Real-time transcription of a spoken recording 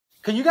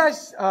Can you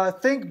guys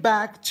think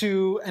back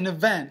to an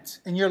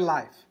event in your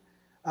life?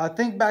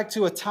 Think back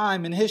to a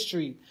time in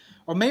history,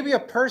 or maybe a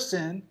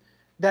person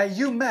that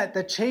you met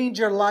that changed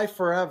your life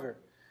forever.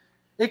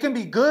 It can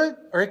be good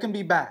or it can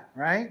be bad,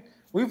 right?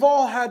 We've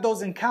all had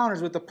those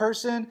encounters with a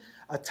person,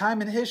 a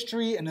time in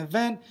history, an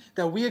event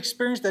that we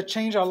experienced that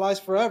changed our lives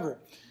forever.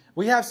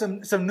 We have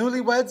some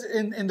newlyweds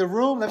in the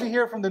room. Let me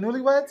hear from the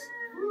newlyweds.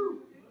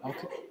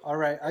 Okay, all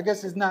right. I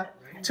guess it's not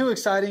too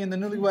exciting in the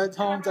newlyweds'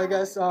 homes, I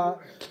guess. Well,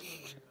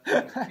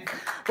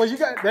 you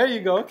guys, there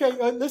you go. Okay,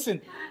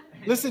 listen,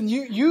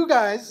 you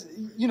guys,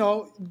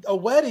 a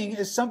wedding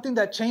is something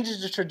that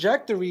changes the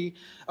trajectory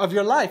of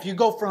your life. You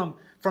go from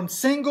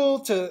single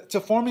to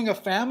forming a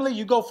family.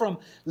 You go from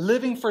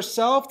living for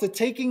self to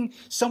taking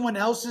someone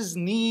else's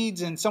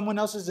needs and someone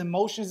else's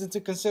emotions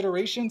into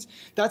considerations.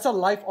 That's a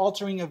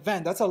life-altering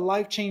event. That's a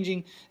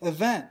life-changing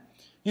event.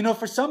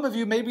 For some of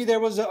you, maybe there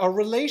was a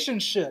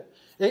relationship.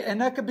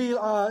 And that could be,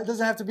 it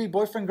doesn't have to be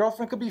boyfriend,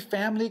 girlfriend. It could be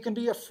family. It can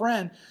be a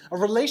friend. A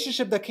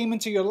relationship that came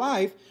into your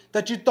life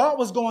that you thought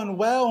was going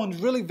well and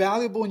really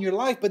valuable in your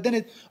life. But then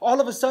it all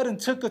of a sudden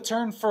took a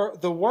turn for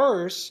the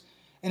worse.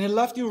 And it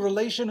left you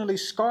relationally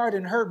scarred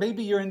and hurt.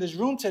 Maybe you're in this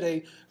room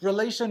today,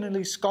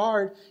 relationally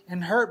scarred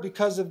and hurt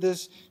because of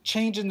this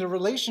change in the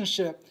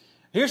relationship.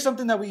 Here's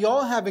something that we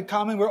all have in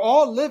common. We're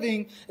all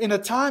living in a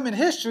time in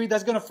history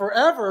that's going to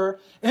forever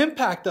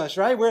impact us,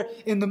 right? We're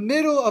in the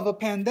middle of a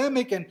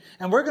pandemic and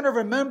we're going to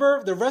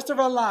remember the rest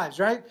of our lives,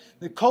 right?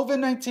 The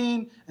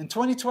COVID-19 and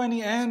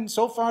 2020 and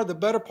so far the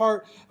better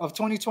part of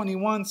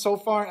 2021 so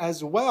far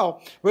as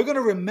well. We're going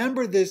to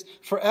remember this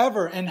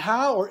forever. And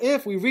how or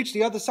if we reach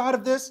the other side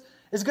of this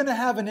is going to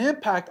have an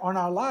impact on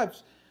our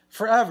lives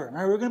forever.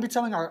 Right? We're going to be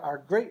telling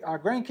our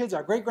grandkids,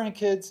 our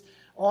great-grandkids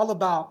all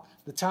about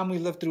the time we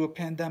lived through a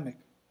pandemic.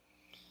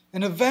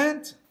 An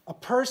event, a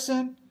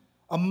person,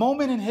 a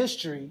moment in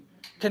history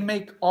can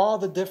make all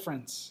the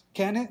difference,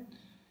 can it?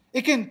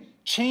 It can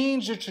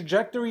change the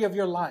trajectory of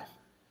your life.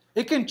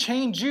 It can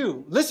change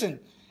you.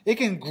 Listen, it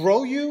can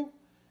grow you.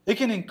 It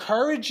can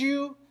encourage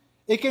you.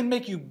 It can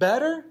make you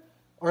better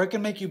or it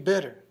can make you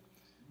bitter.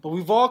 But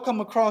we've all come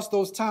across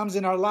those times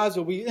in our lives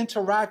where we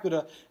interact with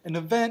an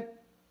event,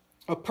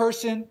 a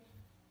person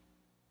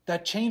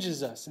that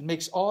changes us and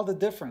makes all the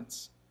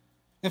difference.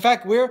 In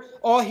fact, we're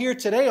all here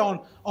today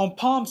on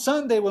Palm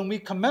Sunday when we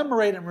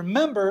commemorate and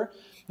remember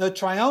the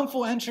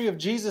triumphal entry of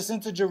Jesus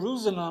into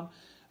Jerusalem,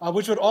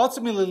 which would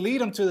ultimately lead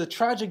him to the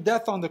tragic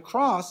death on the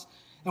cross.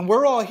 And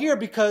we're all here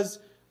because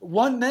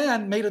one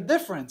man made a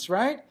difference,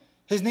 right?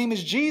 His name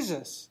is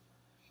Jesus.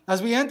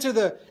 As we enter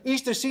the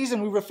Easter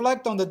season, we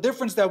reflect on the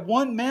difference that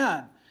one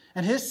man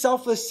and his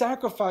selfless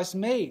sacrifice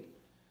made.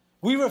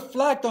 We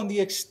reflect on the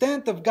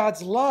extent of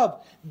God's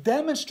love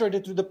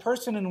demonstrated through the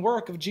person and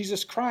work of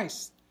Jesus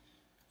Christ.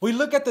 We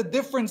look at the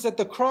difference that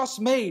the cross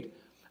made.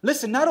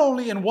 Listen, not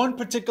only in one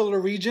particular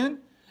region,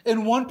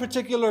 in one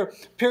particular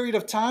period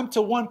of time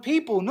to one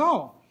people.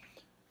 No.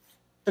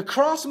 The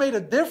cross made a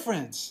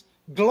difference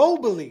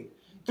globally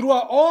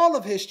throughout all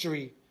of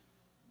history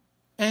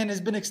and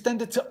has been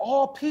extended to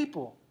all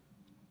people.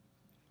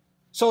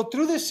 So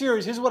through this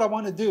series, here's what I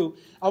want to do.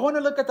 I want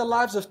to look at the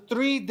lives of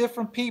 3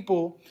 different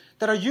people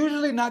that are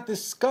usually not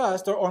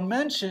discussed or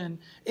mentioned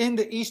in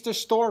the Easter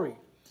story.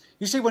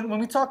 You see, when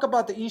we talk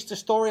about the Easter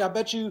story, I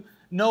bet you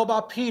know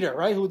about Peter,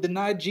 right, who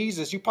denied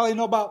Jesus. You probably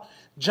know about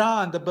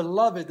John, the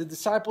beloved, the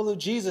disciple of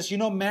Jesus. You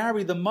know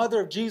Mary, the mother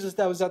of Jesus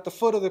that was at the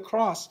foot of the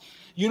cross.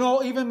 You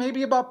know even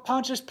maybe about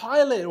Pontius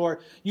Pilate,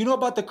 or you know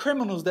about the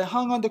criminals that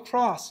hung on the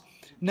cross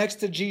next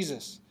to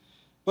Jesus.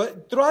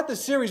 But throughout the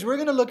series, we're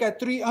going to look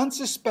at 3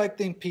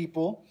 unsuspecting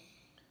people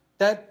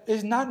that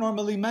is not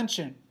normally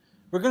mentioned.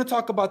 We're going to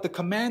talk about the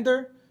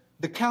commander,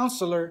 the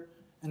counselor,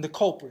 and the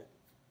culprit.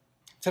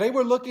 Today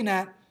we're looking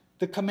at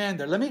the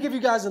commander. Let me give you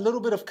guys a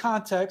little bit of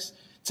context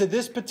to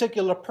this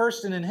particular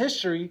person in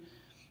history,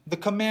 the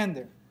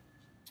commander.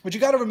 What you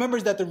got to remember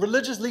is that the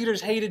religious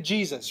leaders hated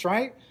Jesus,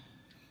 right?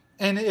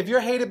 And if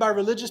you're hated by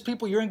religious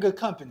people, you're in good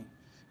company,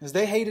 because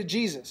they hated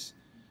Jesus.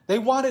 They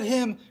wanted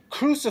him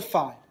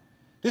crucified.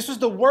 This was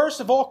the worst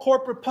of all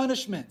corporate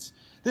punishments.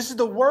 This is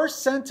the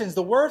worst sentence,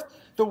 the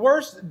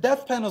worst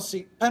death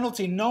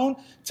penalty known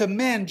to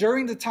man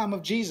during the time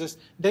of Jesus.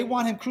 They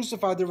want him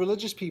crucified, the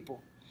religious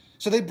people.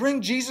 So they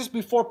bring Jesus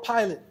before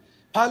Pilate.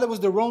 Pilate was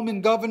the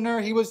Roman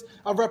governor. He was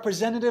a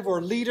representative or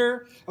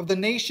leader of the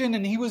nation,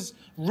 and he was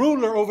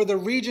ruler over the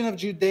region of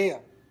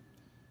Judea.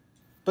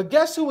 But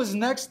guess who was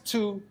next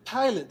to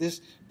Pilate, this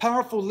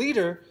powerful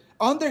leader?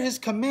 Under his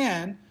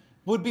command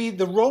would be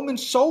the Roman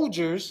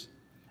soldiers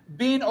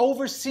being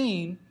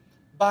overseen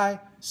by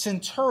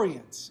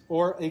centurions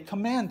or a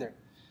commander.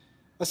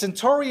 A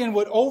centurion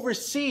would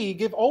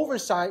give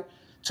oversight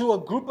to a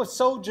group of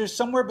soldiers,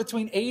 somewhere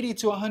between 80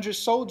 to 100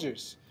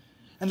 soldiers.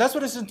 And that's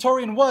what a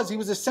centurion was. He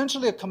was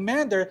essentially a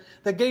commander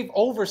that gave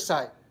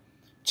oversight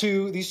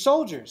to these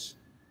soldiers.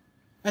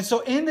 And so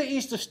in the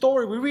Easter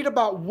story, we read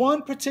about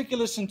one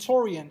particular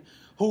centurion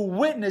who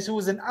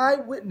was an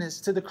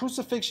eyewitness to the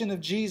crucifixion of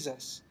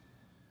Jesus.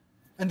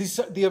 And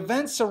the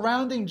events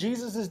surrounding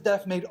Jesus'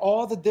 death made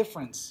all the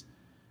difference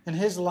in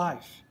his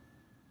life.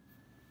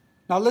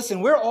 Now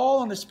listen, we're all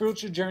on a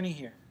spiritual journey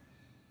here.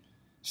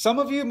 Some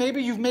of you,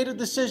 maybe you've made a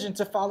decision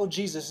to follow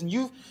Jesus and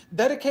you've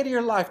dedicated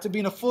your life to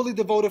being a fully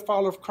devoted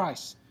follower of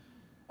Christ.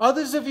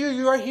 Others of you,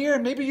 you are here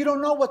and maybe you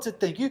don't know what to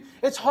think.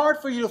 It's hard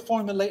for you to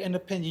formulate an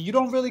opinion. You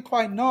don't really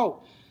quite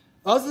know.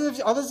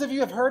 Others of you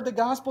have heard the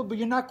gospel, but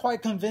you're not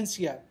quite convinced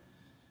yet.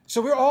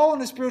 So we're all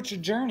on a spiritual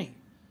journey.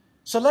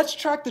 So let's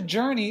track the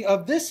journey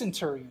of this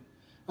centurion,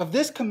 of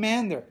this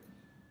commander,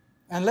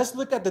 and let's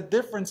look at the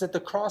difference that the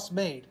cross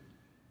made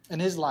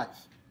in his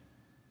life.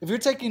 If you're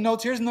taking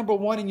notes, here's number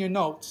 1 in your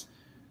notes.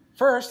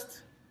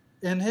 First,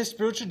 in his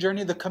spiritual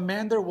journey, the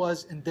commander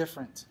was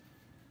indifferent.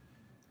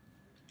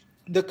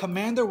 The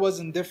commander was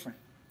indifferent.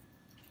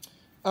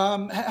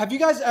 Have you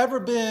ever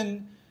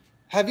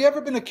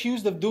been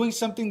accused of doing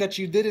something that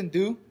you didn't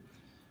do?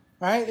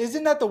 Right?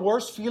 Isn't that the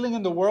worst feeling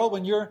in the world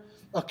when you're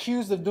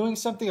accused of doing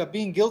something, of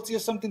being guilty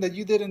of something that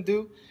you didn't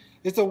do?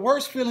 It's the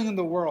worst feeling in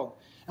the world.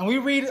 And we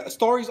read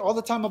stories all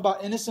the time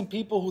about innocent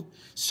people who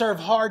serve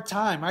hard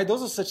time, right?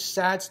 Those are such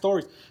sad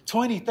stories.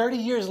 20, 30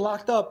 years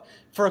locked up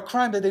for a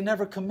crime that they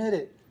never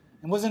committed.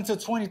 It wasn't until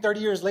 20, 30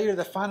 years later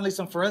that finally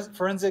some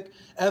forensic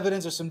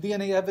evidence or some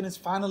DNA evidence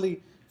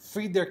finally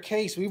freed their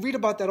case. We read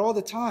about that all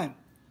the time.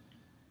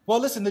 Well,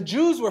 listen, the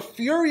Jews were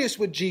furious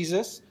with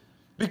Jesus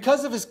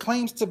because of his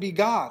claims to be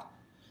God.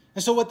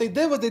 And so what they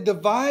did was they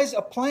devised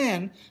a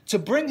plan to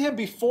bring him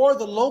before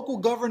the local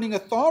governing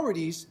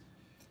authorities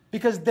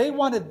because they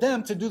wanted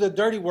them to do the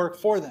dirty work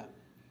for them.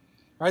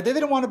 Right? They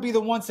didn't want to be the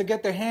ones to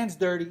get their hands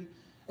dirty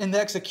in the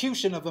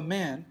execution of a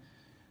man.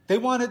 They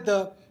wanted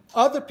the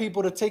other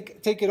people to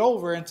take it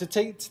over and to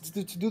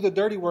do the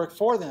dirty work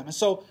for them. And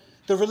so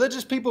the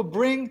religious people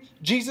bring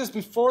Jesus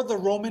before the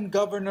Roman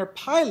governor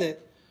Pilate,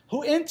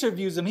 who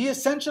interviews him. He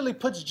essentially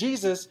puts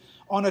Jesus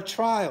on a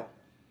trial.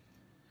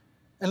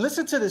 And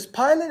listen to this.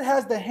 Pilate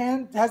has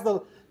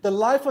the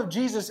life of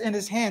Jesus in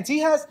his hands. He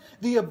has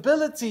the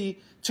ability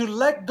to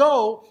let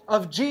go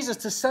of Jesus,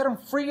 to set him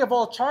free of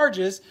all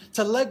charges,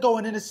 to let go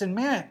an innocent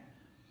man.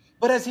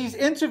 But as he's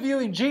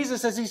interviewing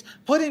Jesus, as he's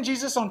putting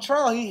Jesus on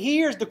trial, he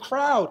hears the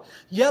crowd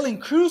yelling,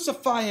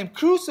 "Crucify him,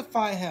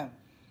 crucify him."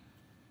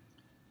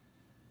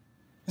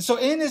 And so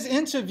in his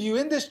interview,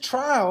 in this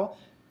trial,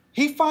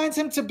 he finds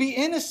him to be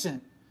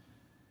innocent.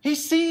 He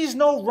sees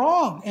no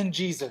wrong in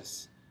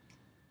Jesus.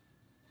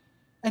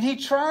 And he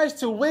tries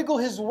to wiggle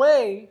his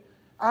way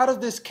out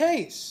of this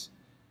case.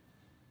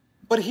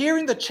 But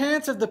hearing the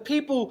chants of the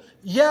people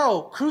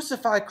yell,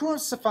 "Crucify,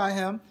 crucify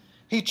him,"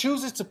 he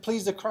chooses to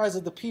please the cries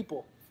of the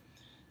people.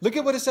 Look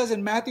at what it says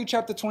in Matthew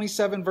chapter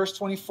 27, verse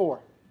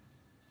 24.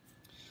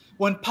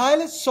 When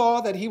Pilate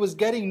saw that he was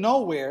getting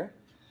nowhere,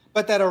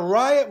 but that a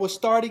riot was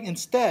starting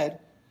instead,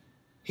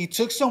 he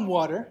took some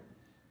water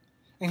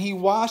and he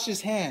washed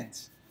his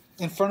hands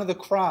in front of the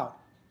crowd.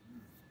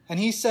 And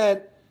he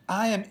said,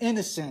 "I am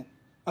innocent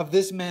of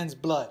this man's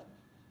blood.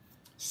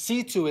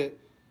 See to it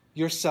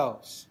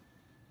yourselves."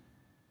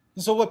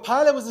 And so what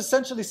Pilate was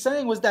essentially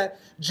saying was that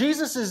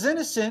Jesus is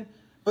innocent,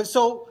 but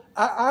so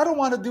I don't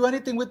want to do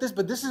anything with this,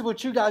 but this is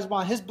what you guys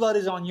want. His blood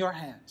is on your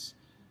hands.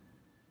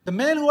 The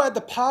man who had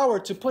the power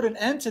to put an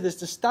end to this,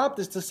 to stop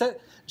this, to set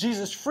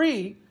Jesus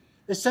free,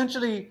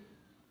 essentially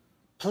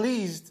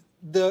pleased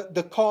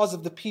the cause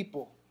of the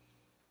people.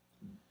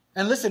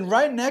 And listen,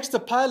 right next to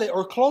Pilate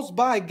or close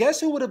by, guess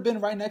who would have been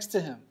right next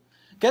to him?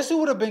 Guess who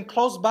would have been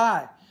close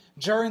by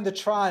during the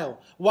trial,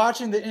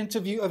 watching the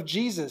interview of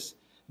Jesus?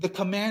 The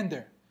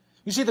commander.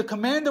 You see, the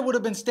commander would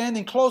have been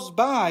standing close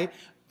by,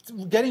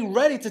 getting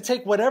ready to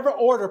take whatever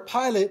order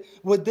Pilate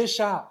would dish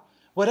out.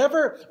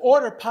 Whatever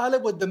order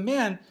Pilate would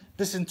demand,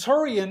 the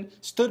centurion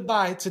stood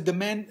by to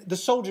demand the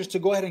soldiers to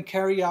go ahead and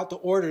carry out the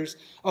orders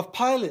of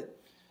Pilate.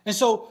 And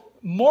so,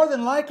 more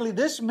than likely,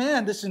 this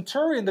man, the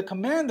centurion, the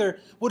commander,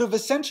 would have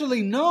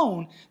essentially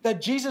known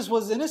that Jesus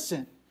was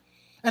innocent.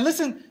 And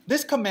listen,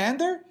 this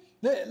commander,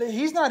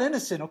 he's not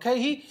innocent,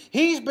 okay?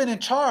 He's been in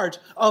charge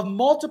of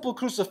multiple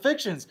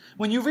crucifixions.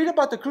 When you read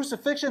about the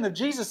crucifixion of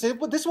Jesus,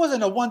 this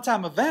wasn't a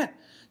one-time event.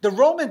 The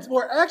Romans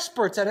were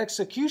experts at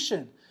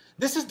execution.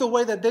 This is the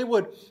way that they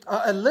would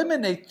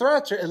eliminate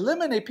threats or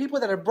eliminate people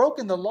that have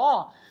broken the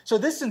law. So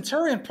this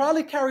centurion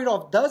probably carried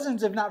off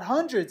dozens, if not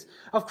hundreds,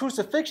 of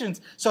crucifixions.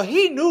 So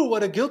he knew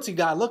what a guilty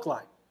guy looked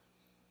like.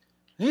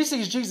 And he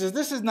sees Jesus.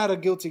 This is not a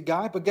guilty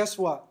guy, but guess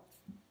what?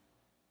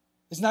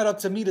 It's not up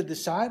to me to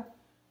decide.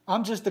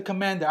 I'm just the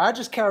commander. I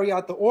just carry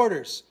out the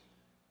orders.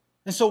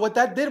 And so what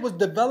that did was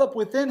develop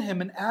within him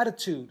an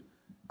attitude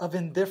of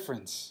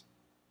indifference.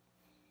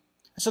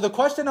 So the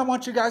question I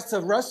want you guys to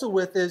wrestle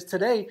with is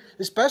today,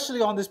 especially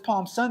on this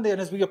Palm Sunday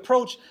and as we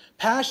approach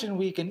Passion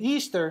Week and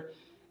Easter,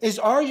 is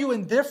are you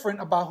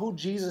indifferent about who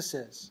Jesus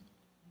is?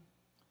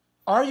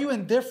 Are you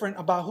indifferent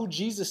about who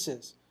Jesus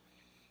is?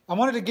 I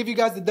wanted to give you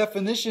guys the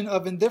definition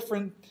of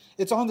indifferent.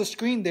 It's on the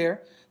screen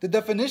there. The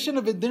definition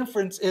of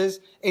indifference is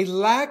a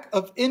lack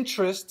of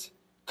interest,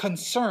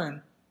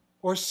 concern,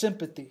 or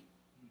sympathy.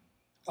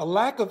 A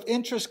lack of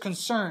interest,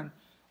 concern,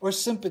 or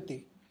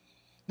sympathy.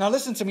 Now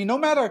listen to me, no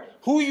matter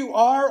who you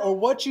are or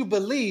what you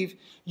believe,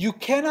 you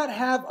cannot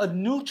have a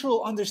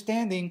neutral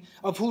understanding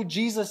of who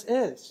Jesus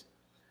is.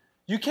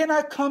 You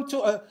cannot come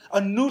to a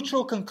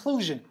neutral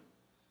conclusion.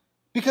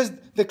 Because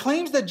the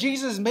claims that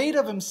Jesus made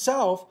of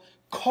himself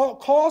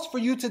calls for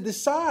you to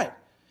decide.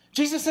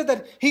 Jesus said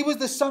that he was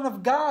the Son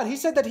of God. He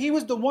said that he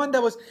was the one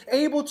that was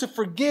able to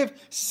forgive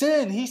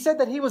sin. He said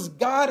that he was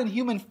God in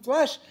human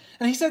flesh.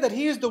 And he said that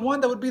he is the one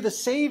that would be the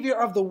Savior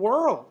of the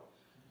world.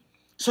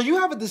 So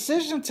you have a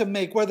decision to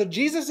make whether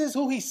Jesus is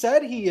who he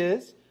said he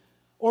is,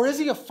 or is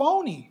he a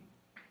phony?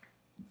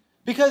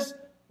 Because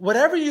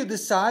whatever you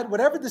decide,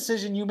 whatever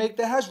decision you make,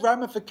 that has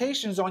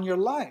ramifications on your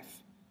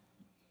life.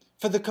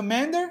 For the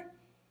commander,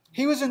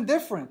 he was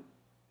indifferent.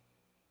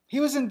 He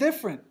was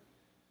indifferent.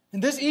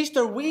 And this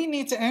Easter, we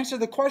need to answer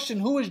the question,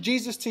 who is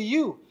Jesus to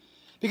you?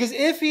 Because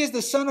if he is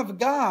the Son of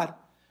God,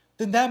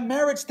 then that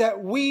merits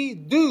that we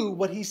do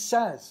what he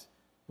says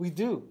we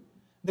do.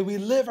 That we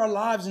live our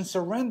lives in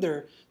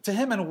surrender to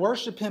him and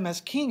worship him as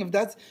king, if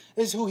that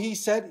is who he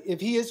said, if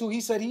he is who he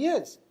said he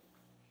is.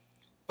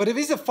 But if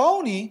he's a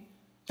phony,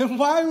 then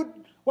why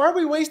are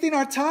we wasting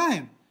our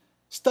time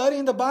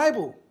studying the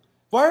Bible?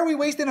 Why are we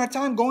wasting our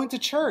time going to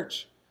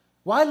church?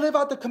 Why live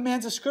out the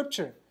commands of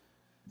Scripture?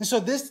 And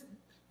so this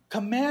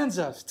commands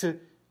us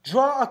to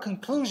draw a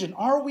conclusion.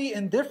 Are we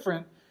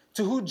indifferent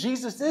to who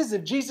Jesus is?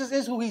 If Jesus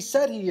is who he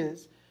said he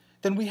is,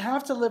 then we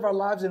have to live our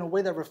lives in a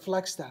way that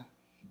reflects that.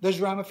 There's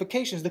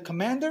ramifications. The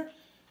commander,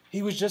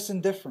 he was just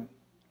indifferent.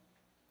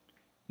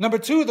 Number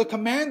two, the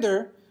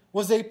commander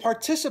was a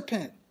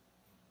participant.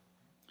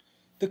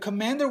 The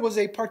commander was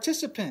a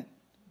participant.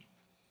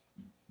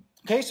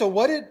 Okay, so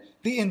what did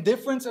the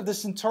indifference of the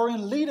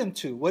centurion lead him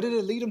to? What did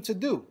it lead him to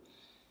do?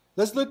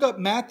 Let's look up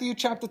Matthew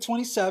chapter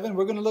 27.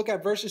 We're going to look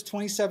at verses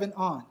 27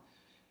 on.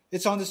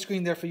 It's on the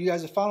screen there for you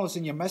guys to follow. It's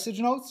in your message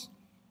notes.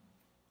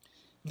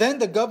 Then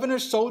the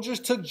governor's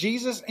soldiers took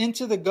Jesus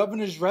into the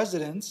governor's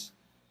residence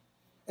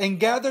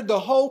and gathered the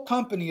whole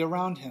company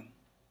around him.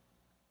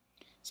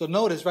 So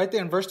notice right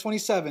there in verse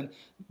 27,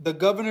 the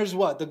governor's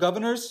what? The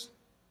governor's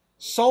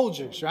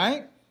soldiers,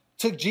 right?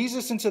 Took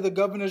Jesus into the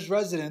governor's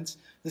residence.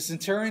 The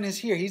centurion is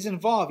here. He's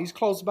involved. He's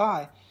close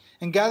by.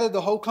 And gathered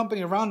the whole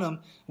company around him.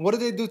 And what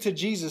did they do to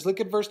Jesus? Look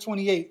at verse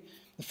 28.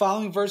 The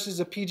following verses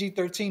of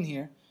PG-13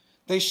 here.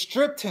 They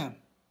stripped him.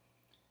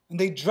 And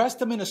they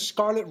dressed him in a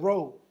scarlet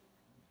robe.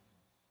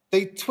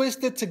 They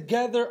twisted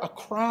together a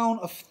crown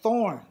of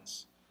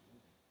thorns.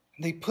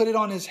 And they put it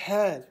on his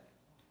head.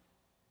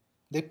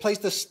 They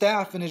placed a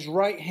staff in his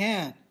right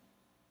hand.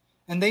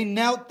 And they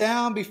knelt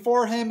down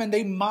before him and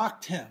they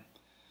mocked him.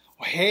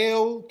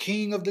 Hail,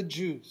 King of the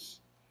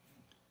Jews.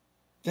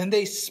 Then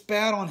they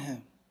spat on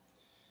him.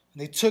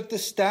 And they took the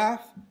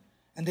staff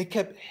and they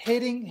kept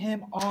hitting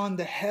him on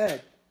the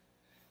head.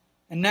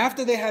 And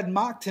after they had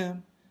mocked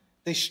him,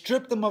 they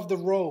stripped him of the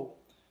robe.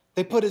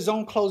 They put his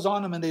own clothes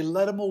on him and they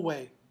led him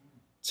away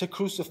to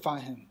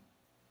crucify him.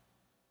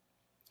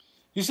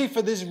 You see,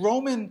 for this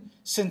Roman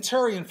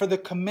centurion, for the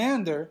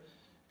commander,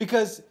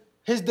 because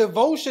his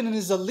devotion and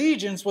his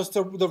allegiance was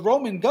to the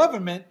Roman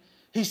government,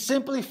 he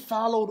simply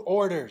followed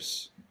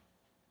orders.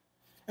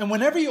 And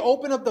whenever you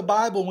open up the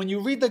Bible, when you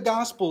read the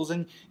Gospels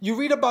and you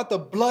read about the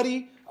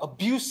bloody,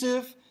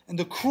 abusive, and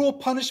the cruel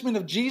punishment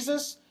of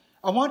Jesus,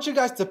 I want you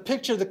guys to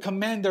picture the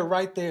commander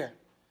right there.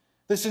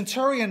 The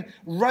centurion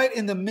right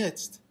in the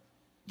midst.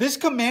 This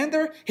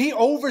commander, he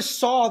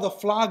oversaw the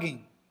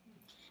flogging.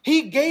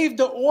 He gave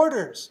the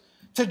orders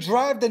to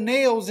drive the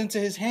nails into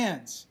his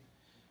hands.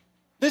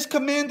 This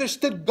commander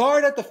stood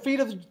guard at the feet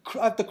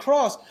of the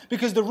cross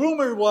because the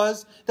rumor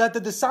was that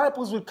the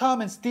disciples would come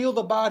and steal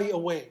the body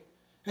away.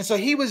 And so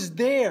he was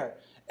there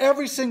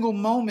every single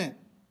moment.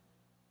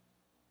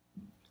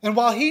 And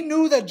while he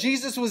knew that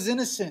Jesus was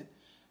innocent,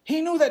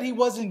 he knew that he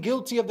wasn't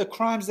guilty of the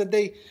crimes that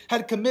they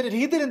had committed.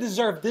 He didn't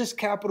deserve this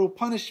capital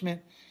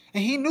punishment.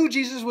 And he knew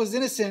Jesus was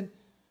innocent,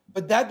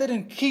 but that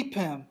didn't keep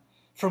him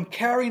from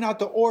carrying out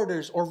the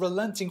orders or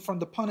relenting from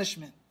the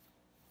punishment.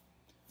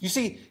 You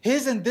see,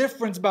 his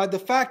indifference by de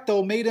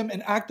facto made him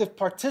an active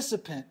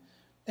participant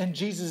in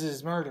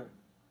Jesus' murder.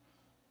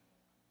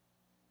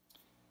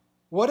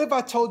 What if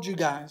I told you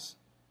guys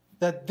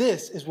that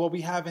this is what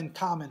we have in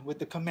common with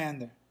the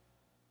commander?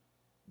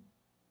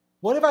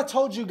 What if I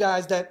told you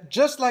guys that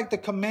just like the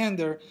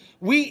commander,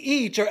 we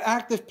each are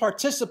active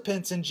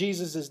participants in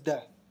Jesus'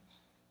 death?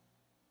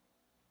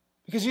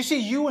 Because you see,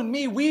 you and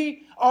me,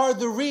 we are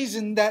the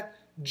reason that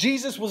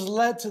Jesus was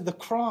led to the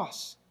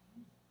cross.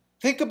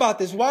 Think about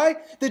this. Why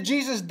did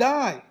Jesus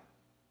die?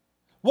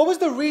 What was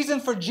the reason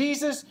for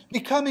Jesus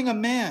becoming a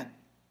man?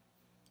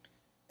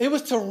 It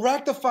was to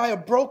rectify a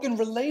broken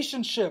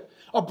relationship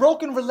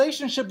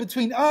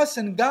between us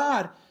and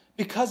God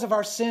because of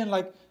our sin,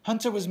 like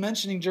Hunter was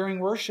mentioning during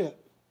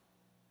worship.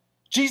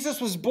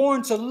 Jesus was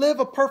born to live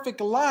a perfect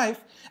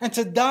life and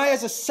to die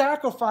as a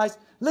sacrifice,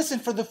 listen,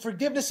 for the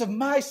forgiveness of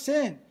my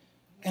sin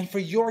and for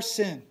your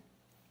sin.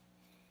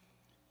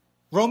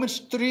 Romans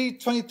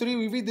 3:23,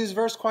 we read this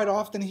verse quite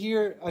often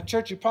here at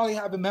church. You probably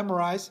have it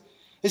memorized.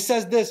 It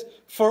says this,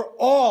 for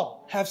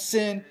all have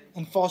sinned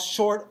and fall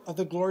short of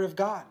the glory of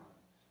God.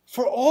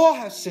 For all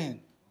have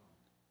sinned.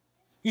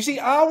 You see,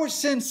 our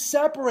sin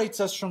separates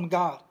us from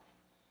God.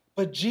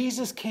 But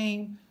Jesus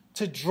came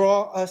to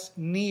draw us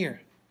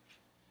near.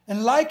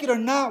 And like it or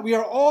not, we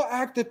are all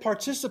active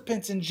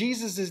participants in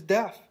Jesus'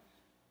 death.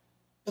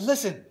 But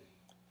listen,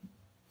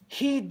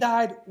 He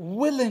died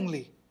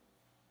willingly.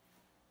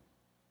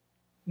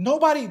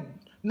 Nobody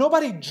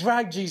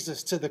dragged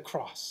Jesus to the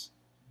cross.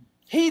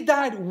 He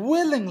died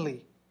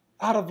willingly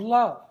out of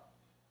love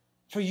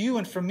for you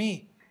and for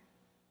me.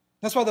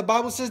 That's why the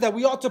Bible says that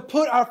we ought to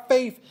put our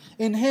faith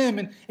in Him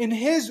and in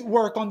His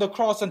work on the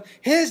cross and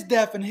His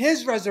death and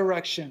His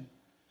resurrection.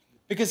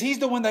 Because He's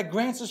the one that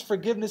grants us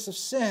forgiveness of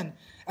sin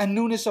and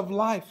newness of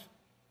life.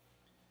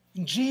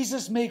 And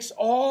Jesus makes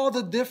all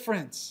the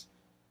difference.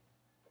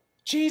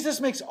 Jesus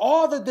makes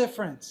all the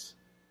difference.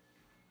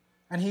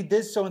 And He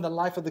did so in the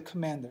life of the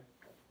commander.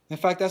 In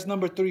fact, that's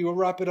number 3. We'll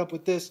wrap it up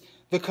with this.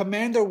 The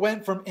commander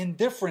went from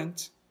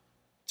indifferent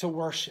to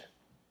worship.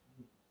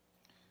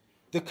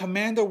 The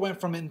commander went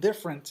from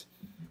indifferent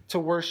to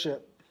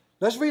worship.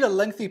 Let's read a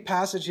lengthy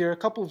passage here, a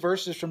couple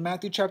verses from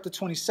Matthew chapter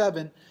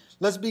 27.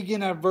 Let's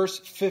begin at verse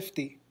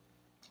 50.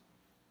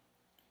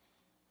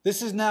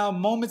 This is now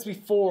moments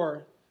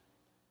before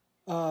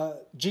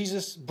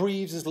Jesus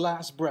breathes His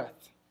last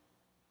breath.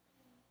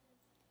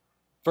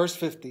 Verse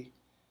 50.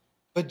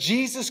 But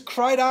Jesus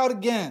cried out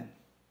again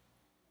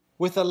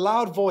with a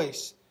loud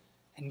voice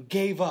and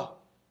gave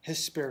up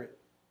His spirit.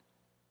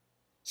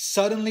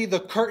 Suddenly the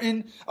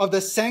curtain of the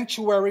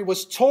sanctuary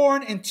was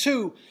torn in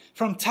two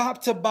from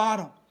top to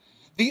bottom.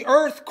 The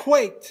earth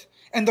quaked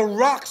and the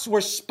rocks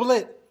were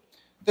split.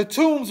 The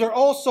tombs are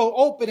also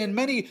open, and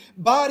many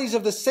bodies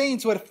of the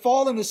saints who had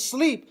fallen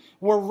asleep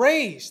were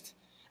raised.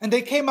 And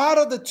they came out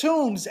of the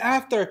tombs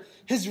after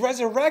His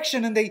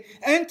resurrection, and they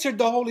entered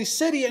the holy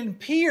city and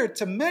appeared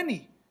to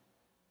many.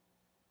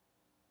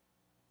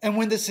 And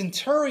when the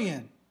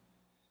centurion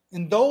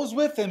and those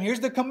with him, here's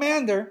the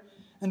commander,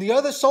 and the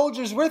other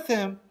soldiers with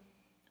him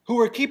who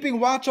were keeping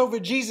watch over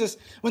Jesus,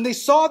 when they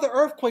saw the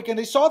earthquake and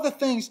they saw the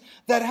things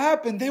that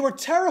happened, they were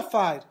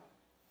terrified.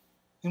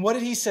 And what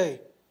did he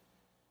say?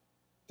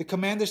 The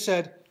commander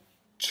said,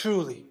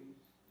 truly,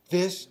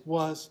 this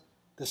was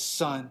the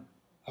Son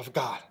of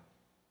God.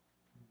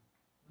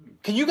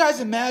 Can you guys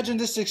imagine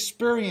this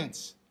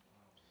experience?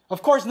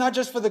 Of course, not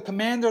just for the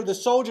commander or the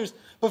soldiers,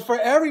 but for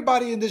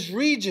everybody in this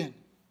region.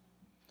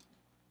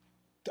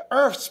 The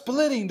earth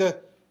splitting, the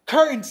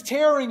curtains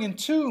tearing in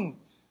two.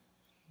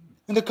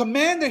 And the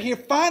commander here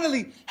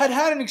finally had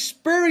an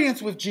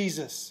experience with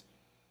Jesus.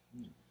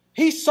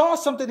 He saw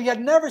something he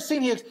had never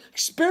seen. He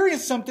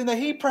experienced something that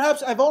he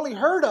perhaps have only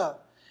heard of.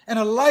 And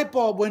a light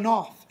bulb went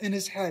off in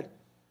his head.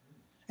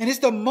 And it's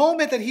the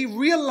moment that he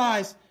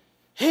realized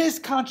his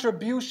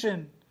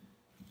contribution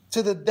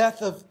to the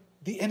death of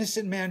the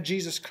innocent man,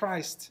 Jesus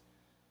Christ.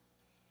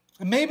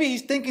 And maybe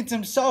he's thinking to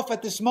himself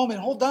at this moment,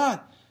 hold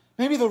on.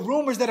 Maybe the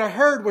rumors that I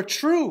heard were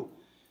true.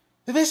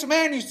 That this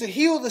man used to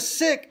heal the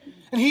sick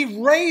and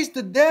He raised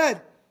the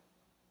dead.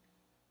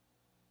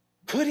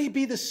 Could He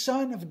be the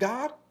Son of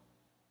God?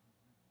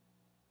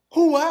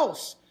 Who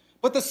else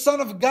but the Son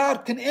of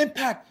God can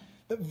impact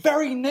the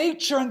very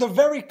nature and the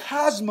very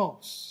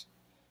cosmos?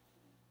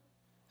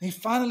 And he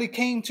finally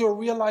came to a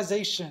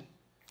realization.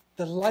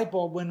 The light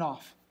bulb went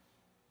off.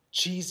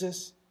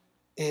 Jesus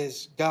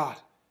is God.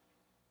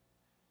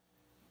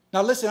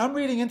 Now listen, I'm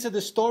reading into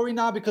the story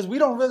now because we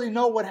don't really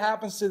know what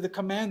happens to the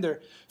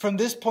commander from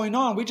this point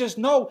on. We just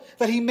know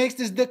that he makes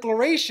this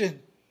declaration.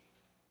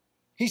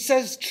 He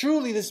says,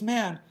 truly this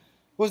man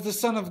was the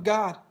Son of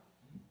God.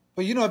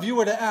 But you know, if you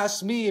were to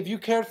ask me, if you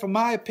cared for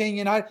my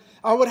opinion, I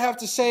would have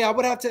to say, I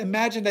would have to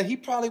imagine that he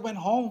probably went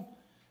home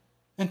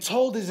and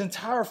told his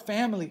entire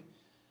family.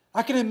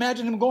 I can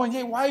imagine him going,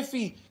 hey,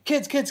 wifey,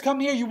 kids, come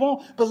here. You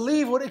won't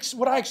believe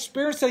what I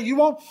experienced today. You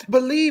won't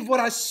believe what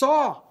I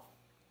saw.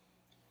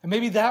 And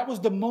maybe that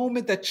was the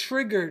moment that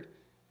triggered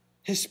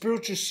his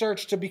spiritual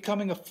search to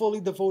becoming a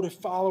fully devoted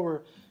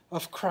follower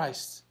of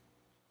Christ.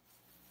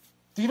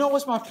 Do you know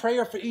what's my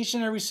prayer for each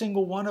and every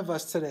single one of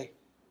us today?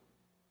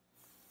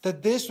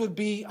 That this would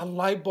be a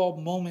light bulb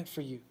moment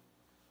for you.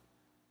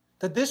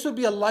 That this would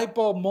be a light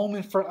bulb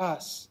moment for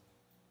us.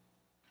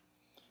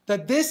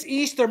 That this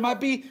Easter might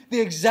be the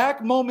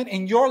exact moment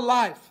in your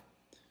life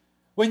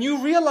when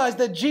you realize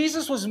that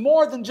Jesus was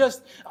more than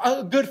just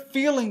a good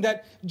feeling,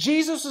 that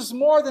Jesus is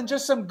more than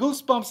just some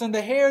goosebumps and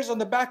the hairs on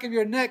the back of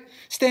your neck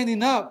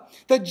standing up,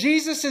 that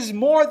Jesus is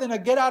more than a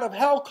get out of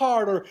hell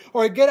card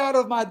or a get out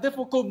of my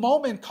difficult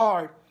moment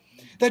card,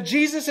 that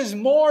Jesus is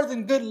more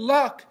than good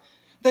luck,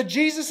 that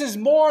Jesus is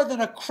more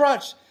than a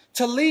crutch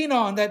to lean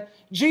on, that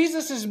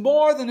Jesus is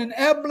more than an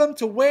emblem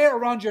to wear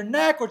around your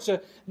neck or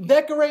to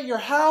decorate your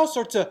house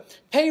or to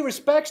pay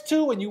respects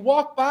to when you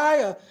walk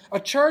by a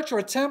church or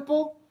a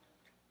temple.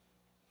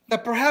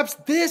 That perhaps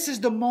this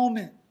is the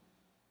moment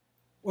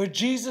where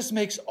Jesus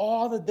makes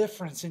all the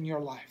difference in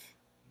your life.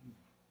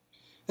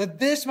 That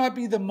this might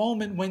be the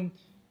moment when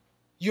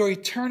your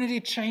eternity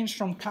changed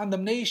from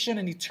condemnation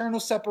and eternal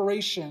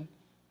separation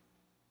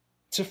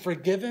to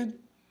forgiven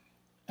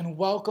and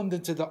welcomed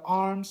into the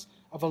arms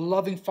of a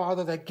loving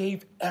Father that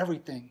gave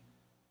everything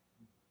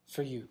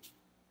for you.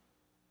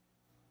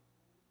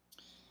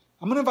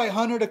 I'm going to invite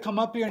Hunter to come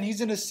up here, and he's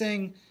going to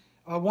sing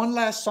one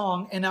last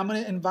song, and I'm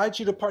going to invite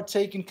you to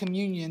partake in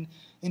communion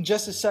in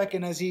just a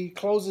second as he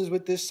closes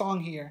with this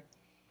song here.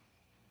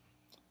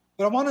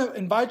 But I want to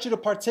invite you to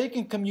partake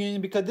in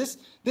communion because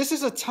this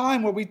is a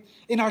time where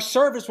in our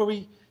service, where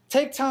we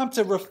take time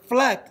to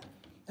reflect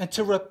and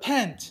to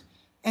repent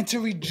and to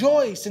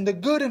rejoice in the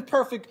good and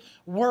perfect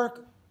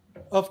work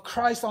of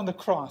Christ on the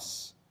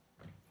cross.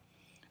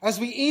 As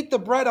we eat the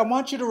bread, I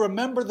want you to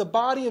remember the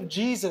body of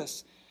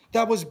Jesus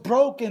that was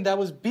broken, that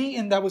was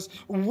beaten, that was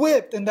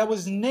whipped, and that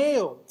was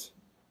nailed.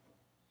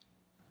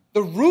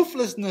 The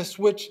ruthlessness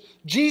which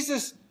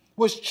Jesus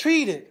was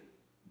treated.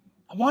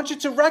 I want you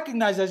to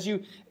recognize as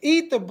you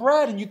eat the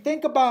bread and you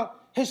think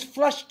about his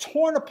flesh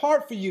torn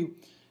apart for you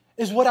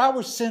is what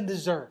our sin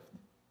deserved.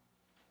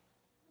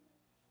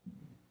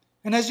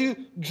 And as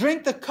you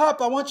drink the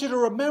cup, I want you to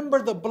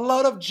remember the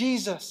blood of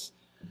Jesus,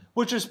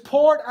 which is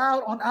poured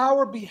out on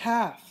our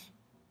behalf.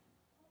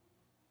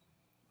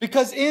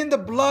 Because in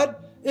blood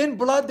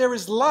there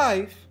is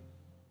life,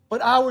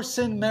 but our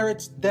sin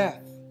merits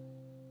death.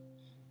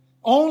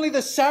 Only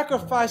the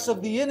sacrifice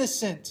of the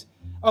innocent,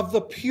 of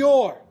the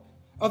pure,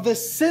 of the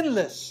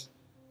sinless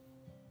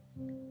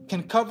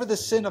can cover the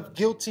sin of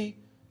guilty,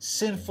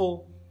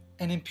 sinful,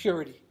 and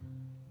impurity.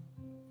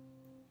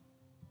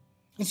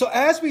 And so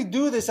as we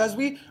do this, as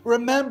we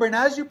remember, and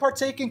as you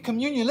partake in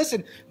communion,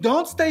 listen,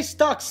 don't stay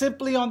stuck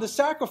simply on the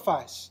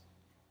sacrifice.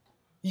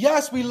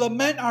 Yes, we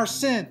lament our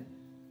sin.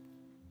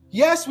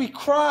 Yes, we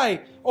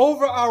cry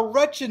over our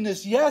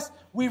wretchedness. Yes,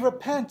 we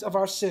repent of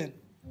our sin.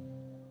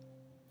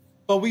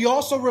 But we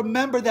also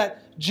remember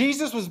that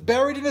Jesus was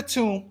buried in a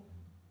tomb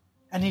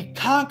and he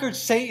conquered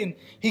Satan.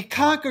 He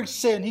conquered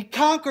sin. He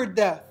conquered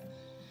death.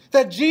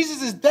 That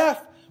Jesus'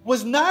 death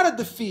was not a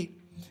defeat.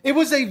 It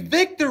was a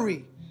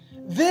victory.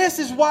 This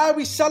is why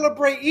we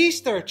celebrate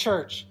Easter,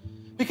 church.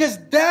 Because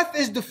death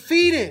is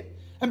defeated.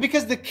 And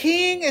because the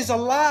King is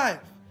alive.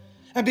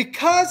 And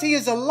because he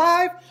is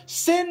alive,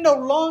 sin no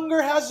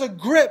longer has a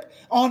grip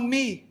on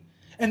me.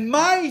 And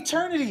my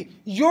eternity,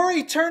 your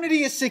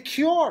eternity is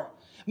secure.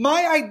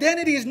 My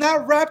identity is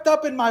not wrapped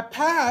up in my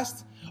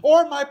past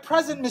or my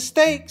present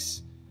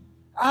mistakes.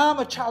 I'm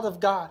a child of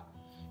God.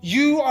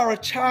 You are a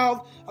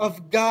child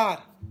of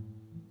God.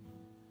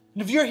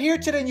 And if you're here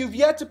today and you've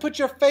yet to put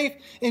your faith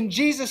in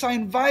Jesus, I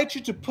invite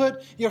you to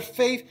put your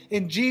faith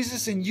in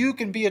Jesus and you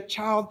can be a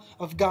child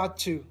of God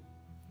too.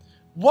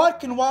 What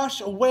can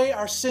wash away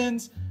our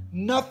sins?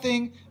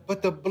 Nothing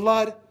but the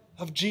blood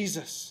of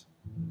Jesus.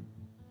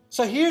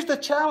 So here's the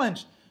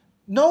challenge.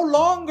 No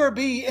longer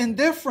be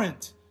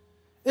indifferent.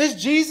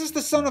 Is Jesus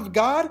the Son of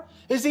God?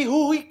 Is he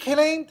who he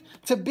claimed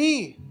to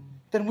be?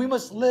 Then we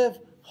must live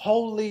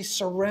wholly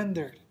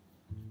surrendered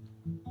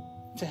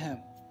to him.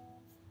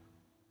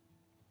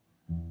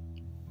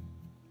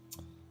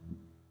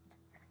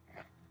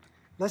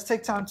 Let's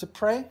take time to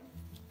pray.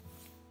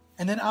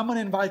 And then I'm going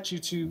to invite you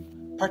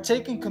to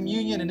partake in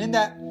communion. And in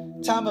that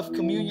time of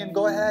communion,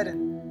 go ahead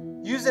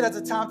and use it as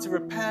a time to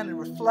repent and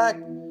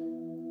reflect.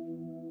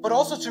 But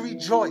also to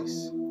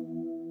rejoice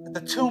that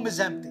the tomb is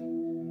empty.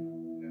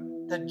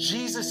 That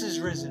Jesus is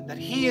risen. That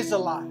he is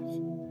alive.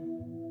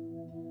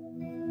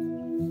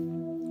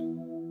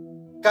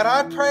 God,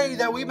 I pray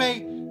that we may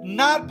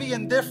not be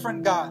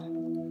indifferent, God.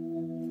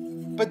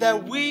 But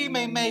that we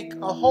may make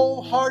a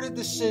wholehearted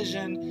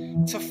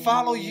decision to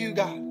follow you,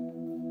 God.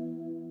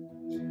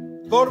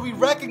 Lord, we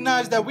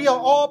recognize that we are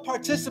all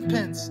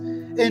participants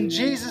in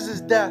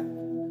Jesus' death.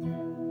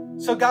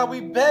 So God,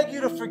 we beg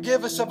you to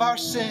forgive us of our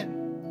sin.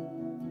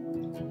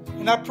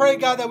 And I pray,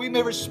 God, that we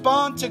may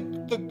respond to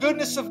the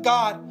goodness of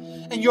God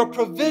and your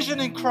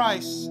provision in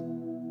Christ.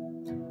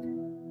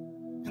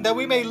 And that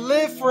we may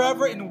live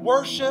forever in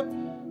worship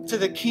to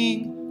the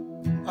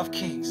King of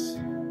Kings.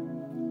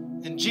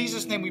 In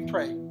Jesus' name we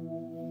pray.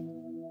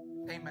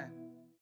 Amen.